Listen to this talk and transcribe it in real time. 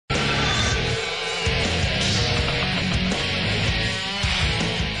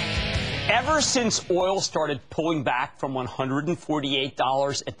Ever since oil started pulling back from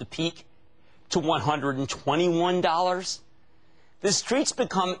 $148 at the peak to $121, the streets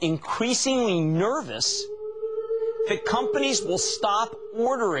become increasingly nervous that companies will stop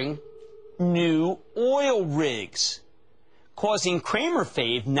ordering new oil rigs, causing Cramer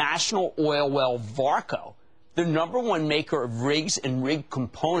fave National Oilwell Varco, the #1 maker of rigs and rig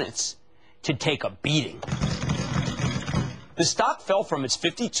components, to take a beating. The stock fell from its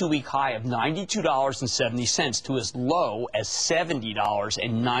 52-week high of $92.70 to as low as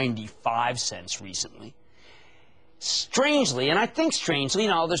 $70.95 recently. Strangely, and I think strangely,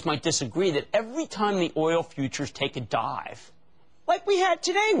 and others might disagree, that every time the oil futures take a dive, like we had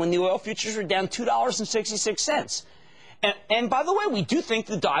today when the oil futures were down $2.66, and by the way, we do think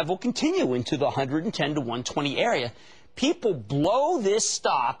the dive will continue into the 110 to 120 area, people blow this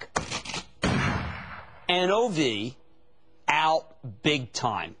stock, NOV, out big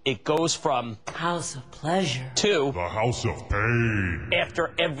time. It goes from house of pleasure to the house of pain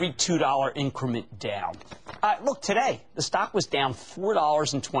after every $2 increment down. Look, today the stock was down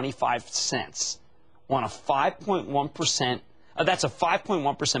 $4.25 on a 5.1%. That's a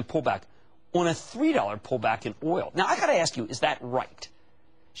 5.1% pullback on a $3 pullback in oil. Now I got to ask you, is that right?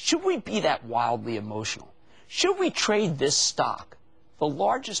 Should we be that wildly emotional? Should we trade this stock, the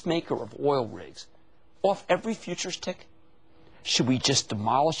largest maker of oil rigs, off every futures tick? Should we just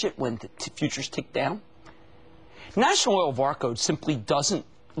demolish it when the futures tick down? National Oilwell Varco simply doesn't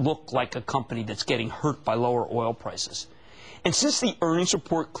look like a company that's getting hurt by lower oil prices. And since the earnings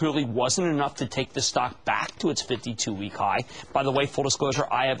report clearly wasn't enough to take the stock back to its 52-week high, by the way, full disclosure,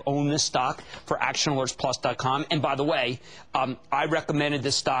 I have owned this stock for ActionAlertsPlus.com. And by the way, I recommended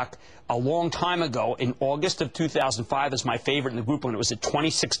this stock a long time ago in August of 2005 as my favorite in the group when it was at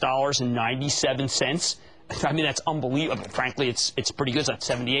 $26.97. I mean, that's unbelievable. Frankly, it's pretty good. It's at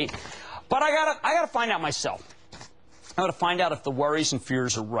 78. But I gotta find out myself. I gotta find out if the worries and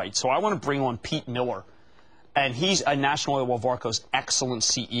fears are right. So I want to bring on Pete Miller, and he's a National Oilwell Varco's excellent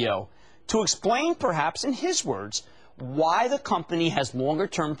CEO, to explain, perhaps in his words, why the company has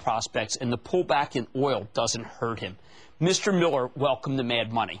longer-term prospects and the pullback in oil doesn't hurt him. Mr. Miller, welcome to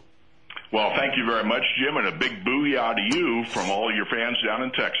Mad Money. Well, thank you very much, Jim, and a big booyah to you from all your fans down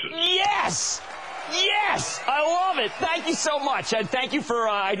in Texas. Yes! Yes! I love it. Thank you so much. And thank you for,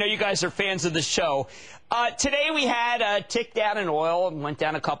 I know you guys are fans of the show. Today we had a tick down in oil and went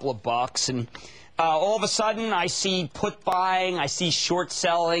down a couple of bucks. And all of a sudden I see put buying, I see short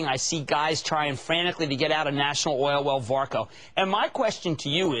selling, I see guys trying frantically to get out of National Oilwell Varco. And my question to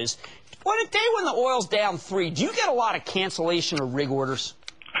you is, on a day when the oil's down 3, do you get a lot of cancellation of rig orders?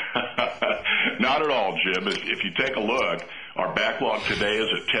 Not at all, Jim. If you take a look, our backlog today is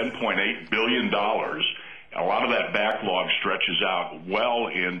at $10.8 billion. A lot of that backlog stretches out well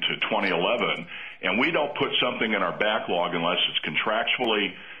into 2011, and we don't put something in our backlog unless it's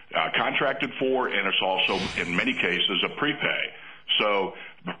contractually contracted for, and it's also, in many cases, a prepay. So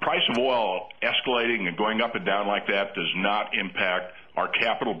the price of oil escalating and going up and down like that does not impact our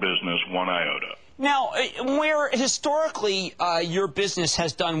capital business one iota. Now, where historically your business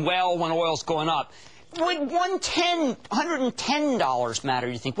has done well when oil's going up, would $110 matter,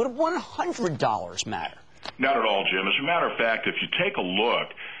 you think? Would $100 matter? Not at all, Jim. As a matter of fact, if you take a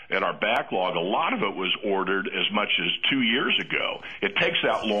look at our backlog, a lot of it was ordered as much as 2 years ago. It takes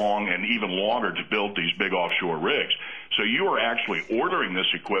that long and even longer to build these big offshore rigs. So you are actually ordering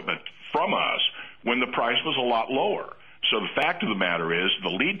this equipment from us when the price was a lot lower. So the fact of the matter is the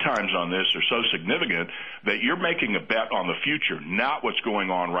lead times on this are so significant that you're making a bet on the future, not what's going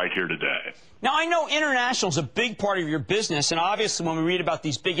on right here today. Now, I know international is a big part of your business, and obviously when we read about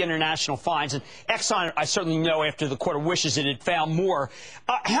these big international finds, and Exxon, I certainly know after the court of wishes it had found more,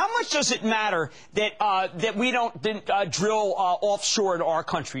 how much does it matter that, that we don't drill offshore in our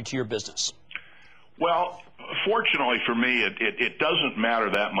country to your business? Well, fortunately for me, it doesn't matter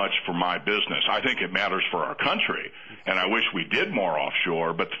that much for my business. I think it matters for our country, and I wish we did more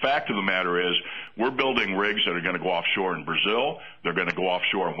offshore. But the fact of the matter is we're building rigs that are going to go offshore in Brazil. They're going to go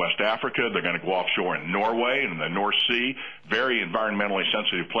offshore in West Africa. They're going to go offshore in Norway and in the North Sea, very environmentally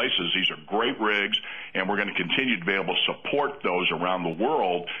sensitive places. These are great rigs, and we're going to continue to be able to support those around the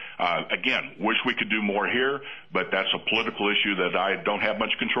world. Again, wish we could do more here, but that's a political issue that I don't have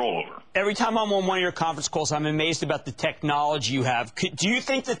much control over. Every time I'm on one of your conference calls, I'm amazed about the technology you have. Do you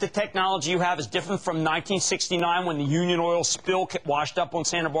think that the technology you have is different from 1969 when the Union Oil spill washed up on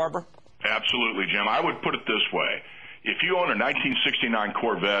Santa Barbara? Absolutely, Jim. I would put it this way. If you own a 1969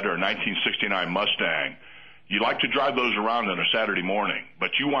 Corvette or a 1969 Mustang, You like to drive those around on a Saturday morning, but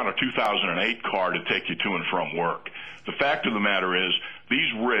you want a 2008 car to take you to and from work. The fact of the matter is these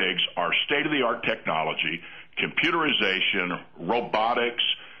rigs are state-of-the-art technology, computerization, robotics,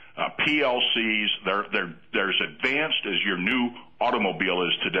 PLCs. They're as advanced as your new automobile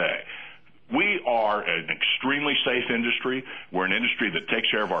is today. We are an extremely safe industry. We're an industry that takes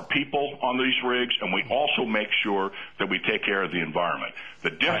care of our people on these rigs, and we also make sure that we take care of the environment. The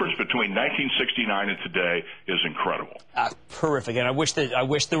difference between 1969 and today is incredible. Terrific, and I wish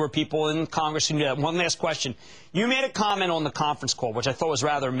there were people in Congress who knew that. One last question. You made a comment on the conference call, which I thought was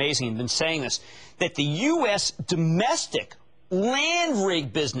rather amazing. You've been saying this, that the U.S. domestic land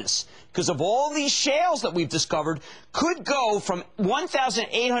rig business, because of all these shales that we've discovered, could go from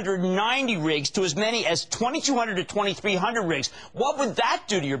 1,890 rigs to as many as 2,200 to 2,300 rigs. What would that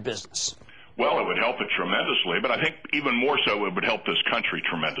do to your business? Well, it would help it tremendously, but I think even more so it would help this country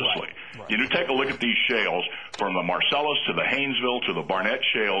tremendously. Right. You take a look at these shales, from the Marcellus to the Haynesville to the Barnett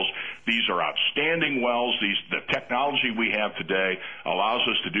shales. These are outstanding wells. The technology we have today allows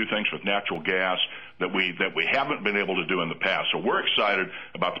us to do things with natural gas that we haven't been able to do in the past. So we're excited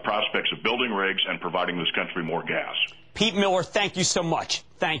about the prospects of building rigs and providing this country more gas. Pete Miller, thank you so much.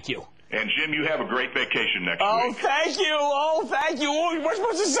 Thank you. And, Jim, you have a great vacation next week. Oh, thank you. Oh, thank you. Oh, we weren't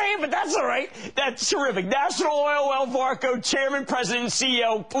supposed to say it, but that's all right. That's terrific. National Oilwell Varco, Chairman, President, and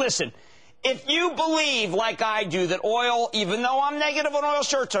CEO. Listen, if you believe, like I do, that oil, even though I'm negative on oil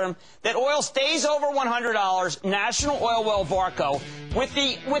short term, that oil stays over $100, National Oilwell Varco,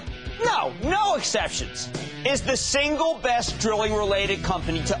 with no exceptions, is the single best drilling-related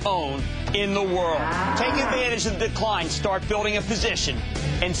company to own in the world. Take advantage of the decline, start building a position,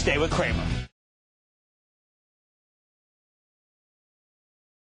 and stay with Cramer.